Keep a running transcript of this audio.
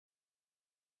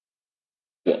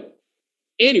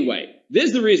Anyway, this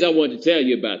is the reason I wanted to tell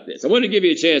you about this. I wanted to give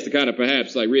you a chance to kind of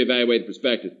perhaps like reevaluate the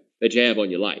perspective that you have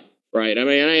on your life, right? I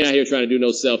mean, I ain't out here trying to do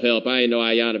no self-help. I ain't no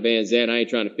Ayanna Van Zandt. I ain't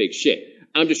trying to fix shit.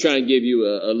 I'm just trying to give you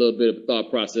a little bit of a thought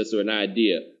process or an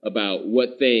idea about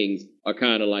what things are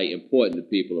kind of like important to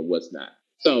people and what's not.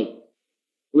 So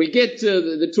we get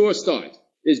to the tour starts.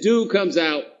 This dude comes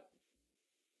out,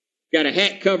 got a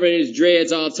hat covering his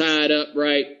dreads all tied up,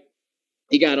 right?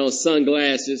 He got on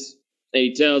sunglasses, and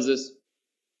he tells us,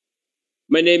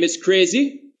 "My name is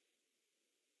Crazy.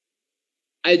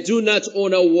 I do not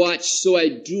own a watch, so I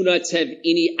do not have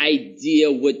any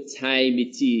idea what time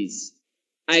it is.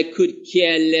 I could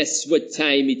care less what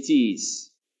time it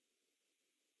is."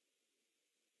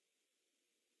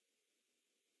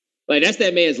 Like, that's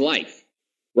that man's life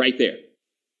right there.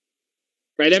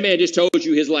 Right? That man just told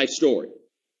you his life story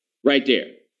right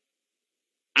there.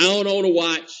 I don't own a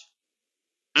watch.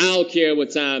 I don't care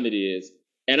what time it is.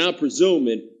 And I'm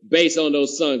presuming, based on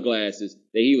those sunglasses,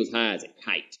 that he was high as a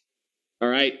kite. All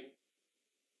right?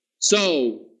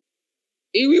 So,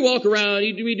 we walk around,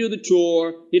 we do the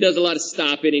tour. He does a lot of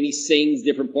stopping, and he sings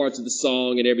different parts of the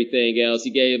song and everything else.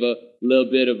 He gave a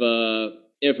little bit of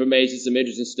information, some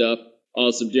interesting stuff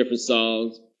on some different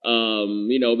songs.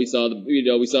 We saw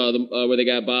the where they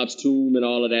got Bob's tomb and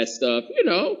all of that stuff.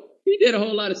 He did a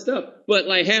whole lot of stuff. But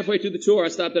like halfway through the tour, I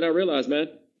stopped and I realized, man,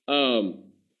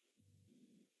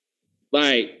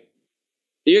 like,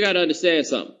 you got to understand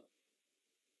something.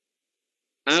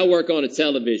 I work on a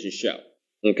television show,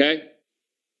 okay?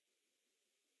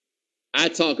 I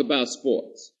talk about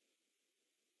sports.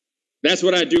 That's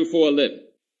what I do for a living,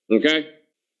 okay?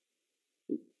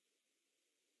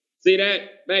 See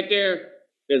that back there?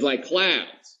 There's like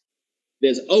clouds.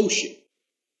 There's ocean,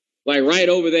 like right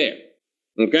over there,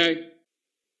 okay?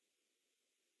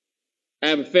 I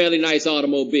have a fairly nice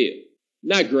automobile.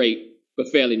 Not great,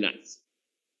 but fairly nice.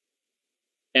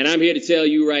 And I'm here to tell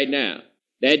you right now,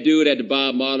 that dude at the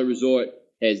Bob Marley Resort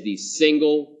has the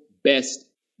single best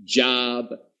job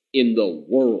in the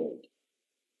world.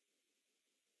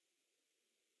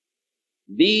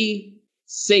 The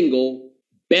single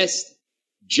best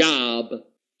job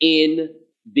in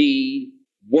the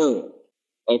world.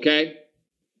 Okay?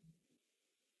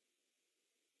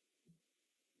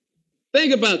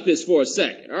 Think about this for a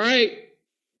second, all right?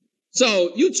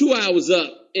 So, you 2 hours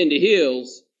up in the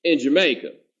hills in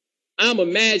Jamaica. I'm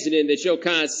imagining that your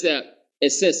concept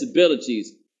and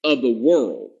sensibilities of the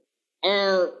world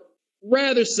are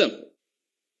rather simple.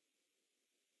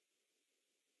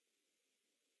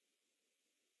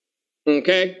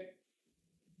 Okay?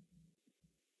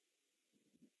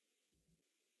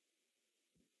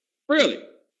 Really.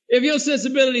 If your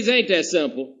sensibilities ain't that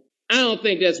simple, I don't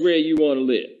think that's where you want to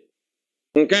live.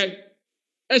 Okay?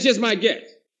 That's just my guess.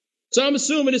 So I'm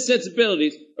assuming his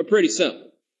sensibilities are pretty simple.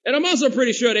 And I'm also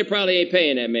pretty sure they probably ain't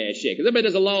paying that man shit. Because I bet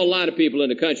there's a long line of people in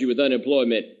the country with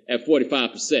unemployment at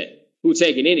 45% who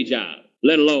taking any job,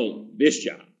 let alone this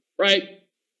job. Right?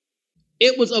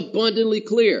 It was abundantly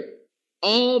clear.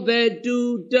 All that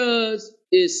dude does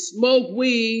is smoke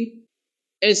weed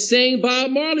and sing Bob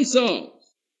Marley songs.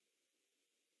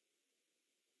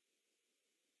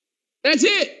 That's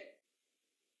it.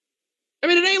 I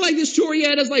mean, it ain't like this tour he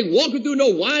had us like walking through no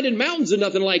winding mountains or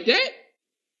nothing like that.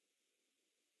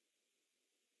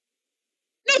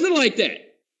 Nothing like that.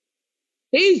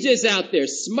 He's just out there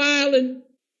smiling,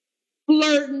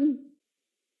 flirting,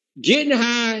 getting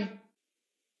high,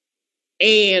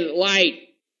 and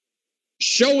like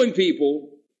showing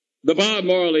people the Bob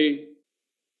Marley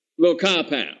little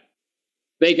compound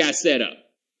they got set up.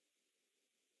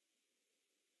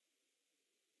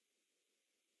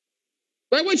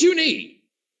 Like, what you need?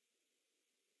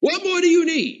 What more do you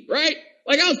need, right?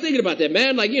 Like, I was thinking about that,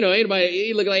 man. Like,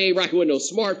 anybody look like ain't rocking with no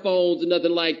smartphones or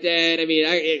nothing like that. I mean,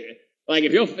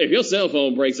 if your cell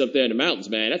phone breaks up there in the mountains,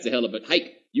 man, that's a hell of a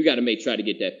hike. You got to try to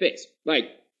get that fixed. Like,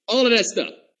 all of that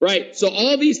stuff, right? So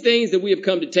all these things that we have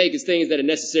come to take as things that are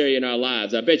necessary in our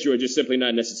lives, I bet you are just simply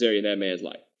not necessary in that man's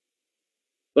life.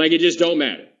 Like, it just don't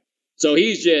matter. So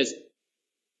he's just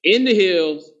in the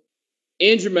hills,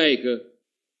 in Jamaica,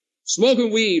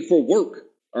 smoking weed for work,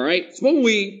 all right? Smoking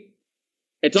weed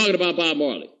and talking about Bob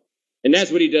Marley. And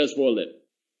that's what he does for a living.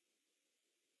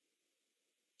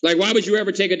 Like, why would you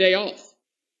ever take a day off?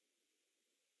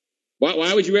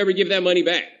 Why would you ever give that money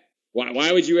back?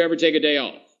 Why would you ever take a day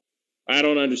off? I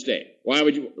don't understand. Why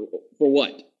would you? For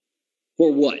what?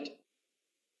 For what?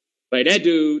 Like, that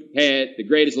dude had the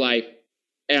greatest life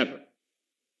ever.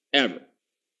 Ever.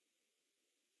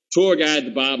 Tour guide at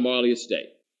the Bob Marley estate.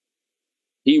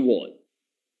 He won.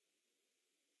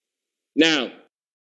 Now,